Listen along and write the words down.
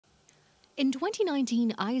In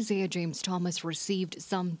 2019, Isaiah James Thomas received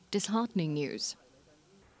some disheartening news.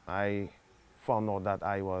 I found out that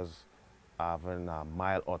I was having a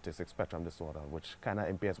mild autistic spectrum disorder, which kind of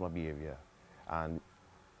impairs my behavior and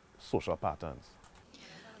social patterns.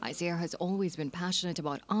 Isaiah has always been passionate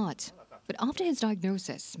about art, but after his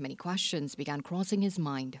diagnosis, many questions began crossing his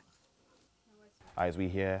mind. I was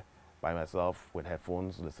here by myself with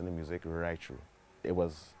headphones, listening to music right through. It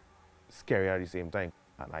was scary at the same time,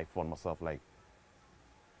 and I found myself like,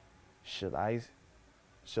 should I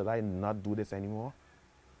not do this anymore?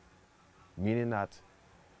 Meaning that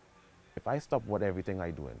if I stop with everything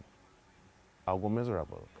I'm doing, I'll go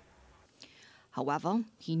miserable. However,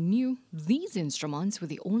 he knew these instruments were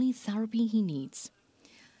the only therapy he needs.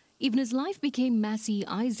 Even as life became messy,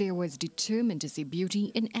 Isaiah was determined to see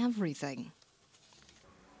beauty in everything.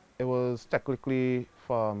 It was technically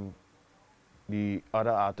from the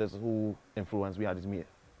other artists who influenced me as me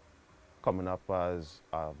coming up as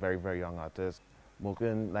a very, very young artist.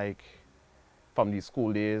 Working like from the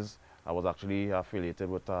school days, I was actually affiliated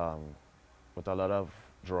with a lot of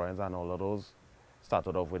drawings and all of those.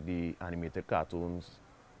 Started off with the animated cartoons,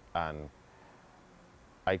 and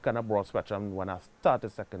I kind of brought spectrum when I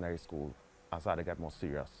started secondary school. I started to get more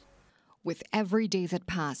serious. With every day that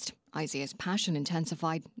passed, Isaiah's passion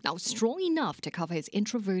intensified, now strong enough to cover his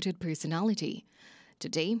introverted personality.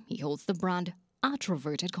 Today, he holds the brand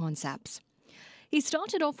Artroverted Concepts. He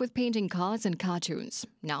started off with painting cars and cartoons.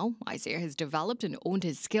 Now, Isaiah has developed and owned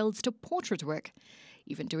his skills to portrait work,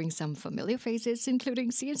 even doing some familiar faces, including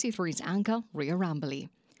CNC3's anchor, Rhea Ramboli.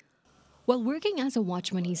 While working as a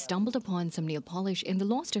watchman, he stumbled upon some nail polish in the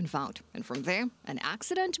Lost and Found, and from there, an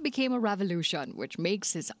accident became a revolution, which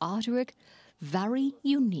makes his artwork very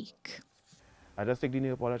unique. I just take the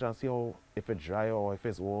nail polish and see how, if it's dry or if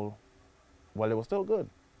it's old. Well, it was still good.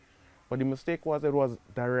 But the mistake was it was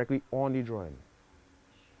directly on the drawing.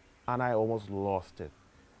 And I almost lost it.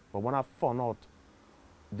 But when I found out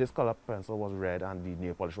this color pencil was red and the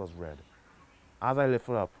nail polish was red, as I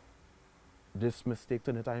lifted up, this mistake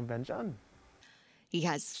turned into an invention. He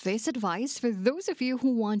has this advice for those of you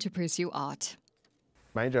who want to pursue art.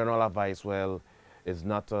 My general advice, well, is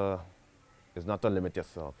not to limit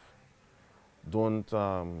yourself. Don't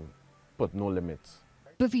put no limits.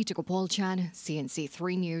 Bhavita Gopal Chan,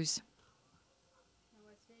 CNC3 News.